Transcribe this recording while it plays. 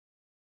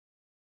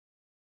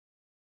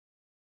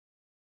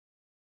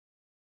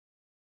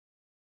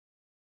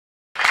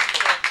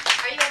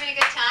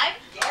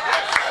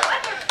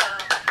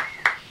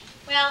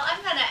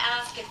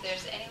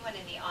there's anyone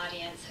in the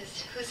audience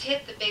who's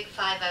hit the big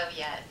 5-0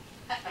 yet.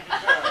 Any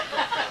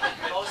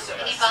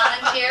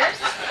volunteers?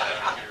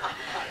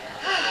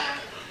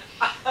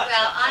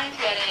 Well, I'm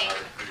getting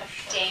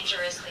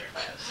dangerously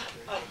close.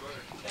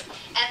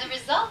 And the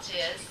result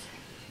is,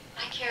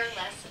 I care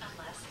less and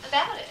less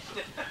about it.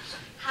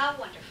 How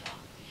wonderful.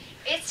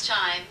 It's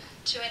time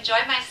to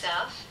enjoy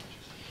myself,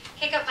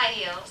 kick up my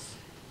heels,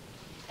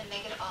 and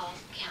make it all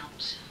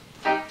count.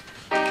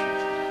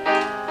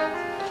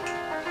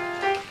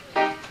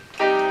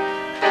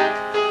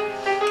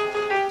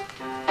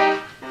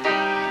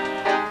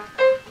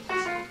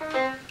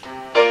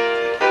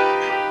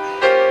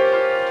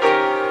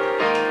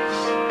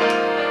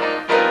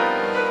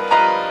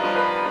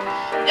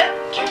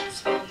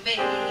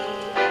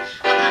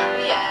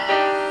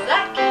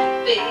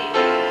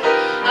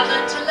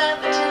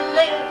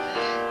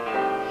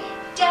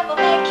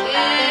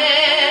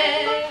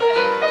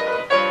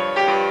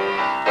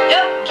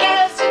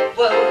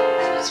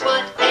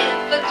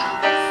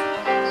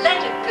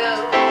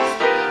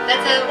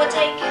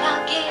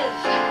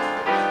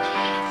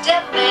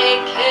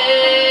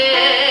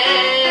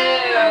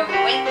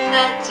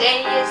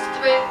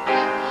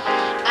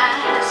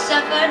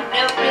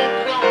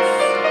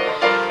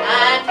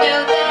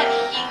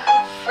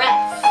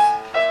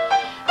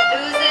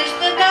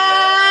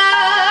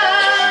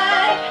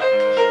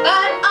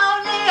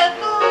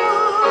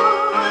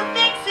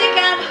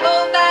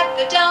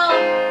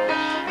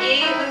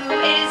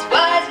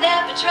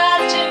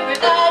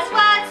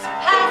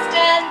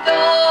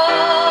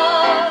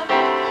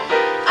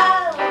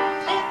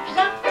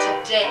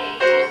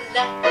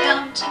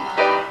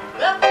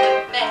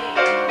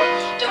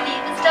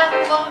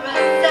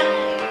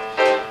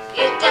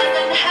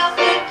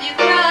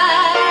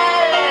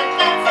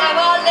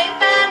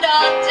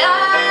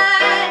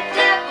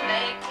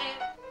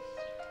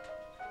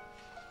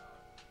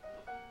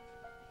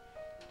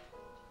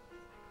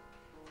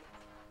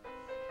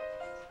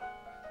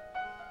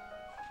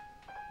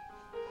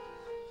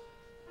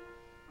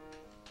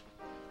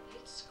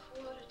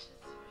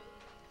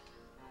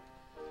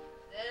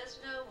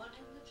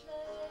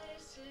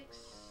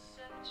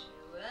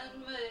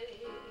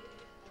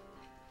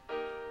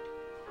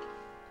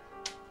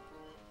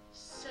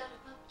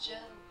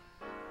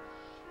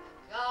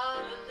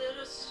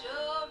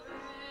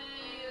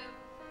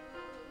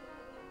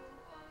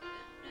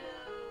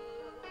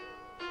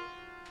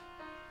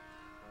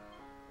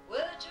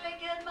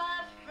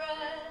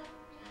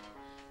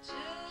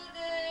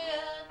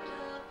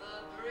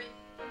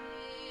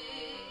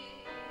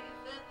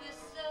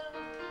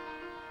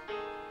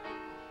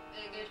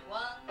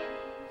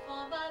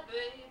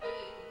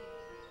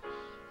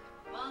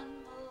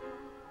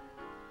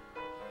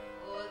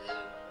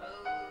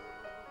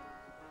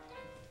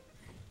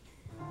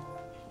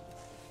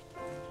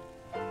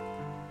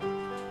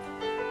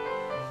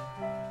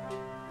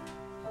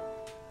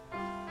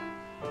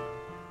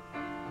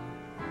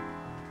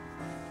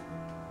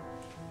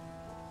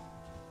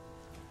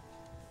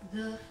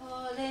 The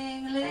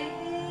falling leaves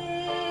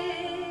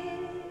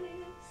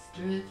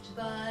drift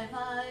by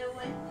my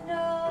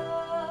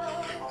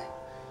window,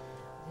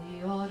 the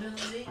autumn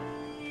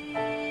leaves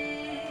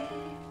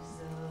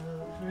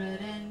of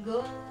red and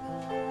gold.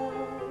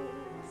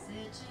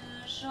 C'est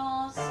une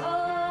chanson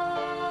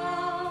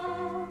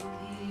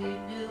qui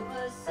nous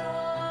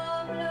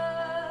ressemble,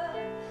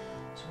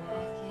 toi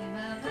qui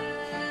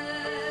m'aimais,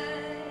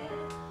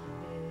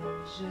 et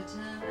je t'aime.